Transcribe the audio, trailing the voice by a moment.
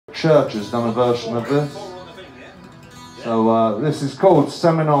Church has done a version of this. So this is called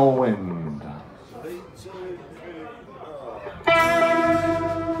Seminole Wind.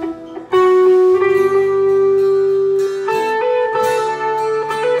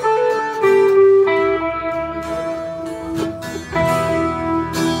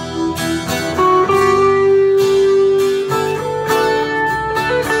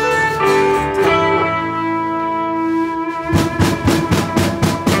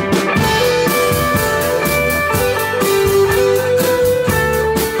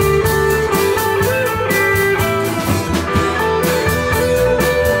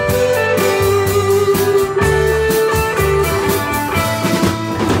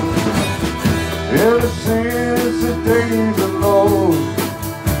 Ever since the days of old,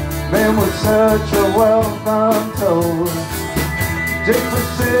 men with such a wealth untold, take the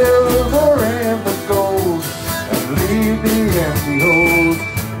silver and the gold and leave the empty holes.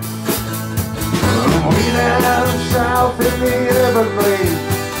 Way down south in the Everglades,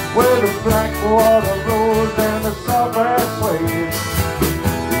 where the black water rolls and the salt grass waves,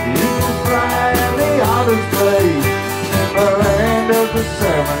 the eagles fly and the otters play in the land of the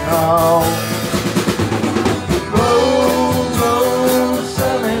Seminole.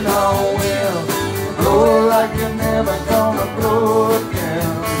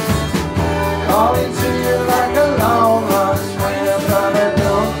 Calling to you like a long lost friend, but I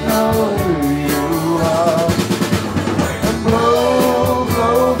don't know who you are. And blow,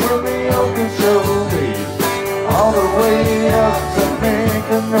 blow from the Okeechobee, all the way up to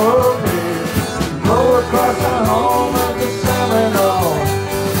Seminole. Blow across the home of the Seminole,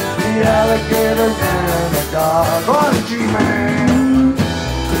 the alligators and the dog. Go on, G-Man!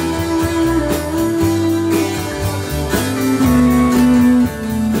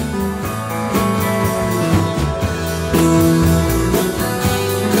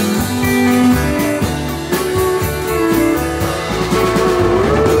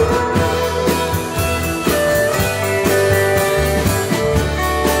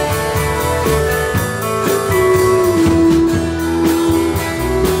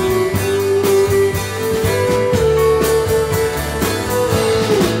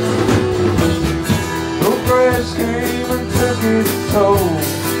 Came and took its toll,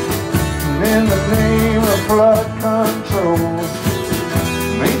 and in the name of flood control,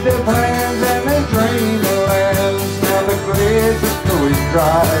 made their plans and they drained the lands. Now the glades are going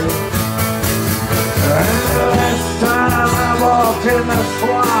dry. And the last time I walked in the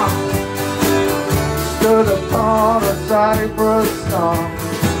swamp, stood upon a cypress stump,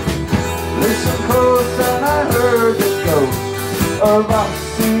 listened close and I heard the ghost of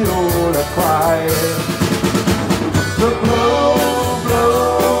Osceola quiet. So blow,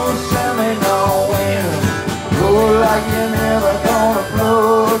 blow, Seminole wind, blow like you're never gonna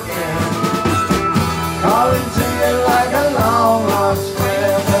blow again. Calling to you like a long lost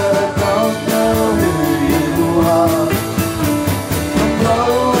friend, but I don't know who you are.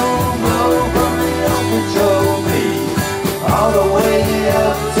 Blow, blow from the Okeechobee, all the way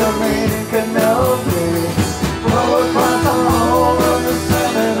up to Seminole. Blow across the whole of the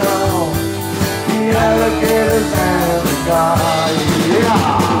Seminole, the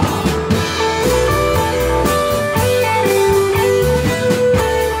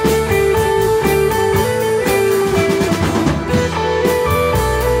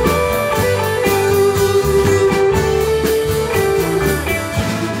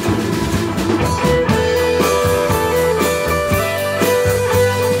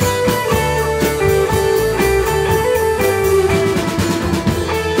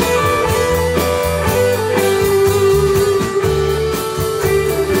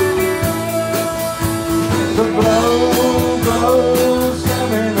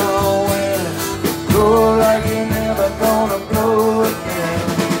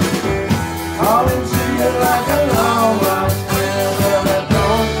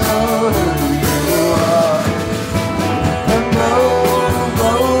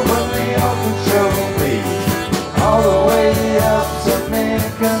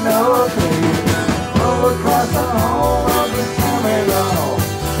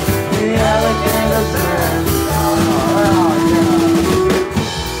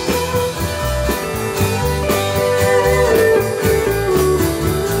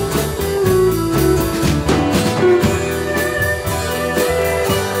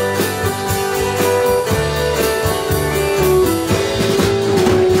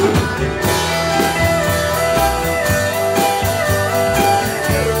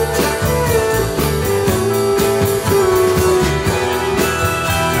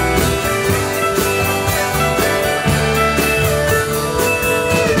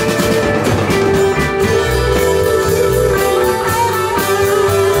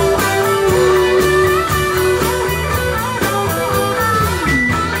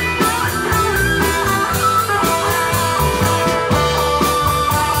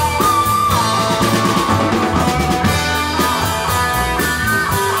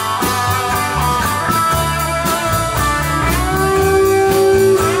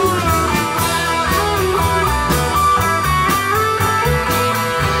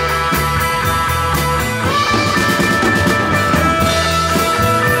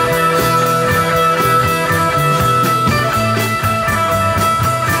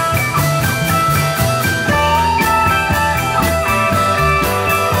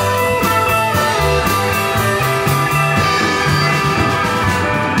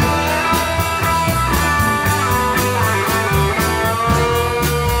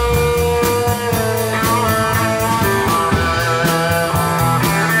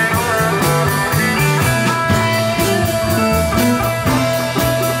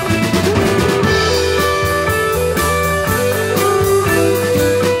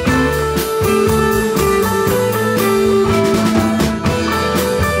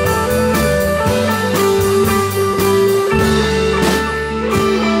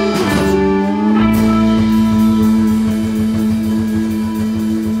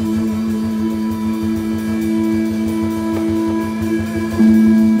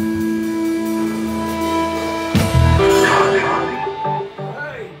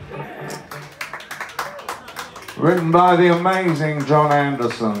Written by the amazing John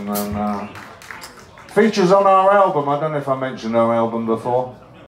Anderson and features on our album. I don't know if I mentioned our album before.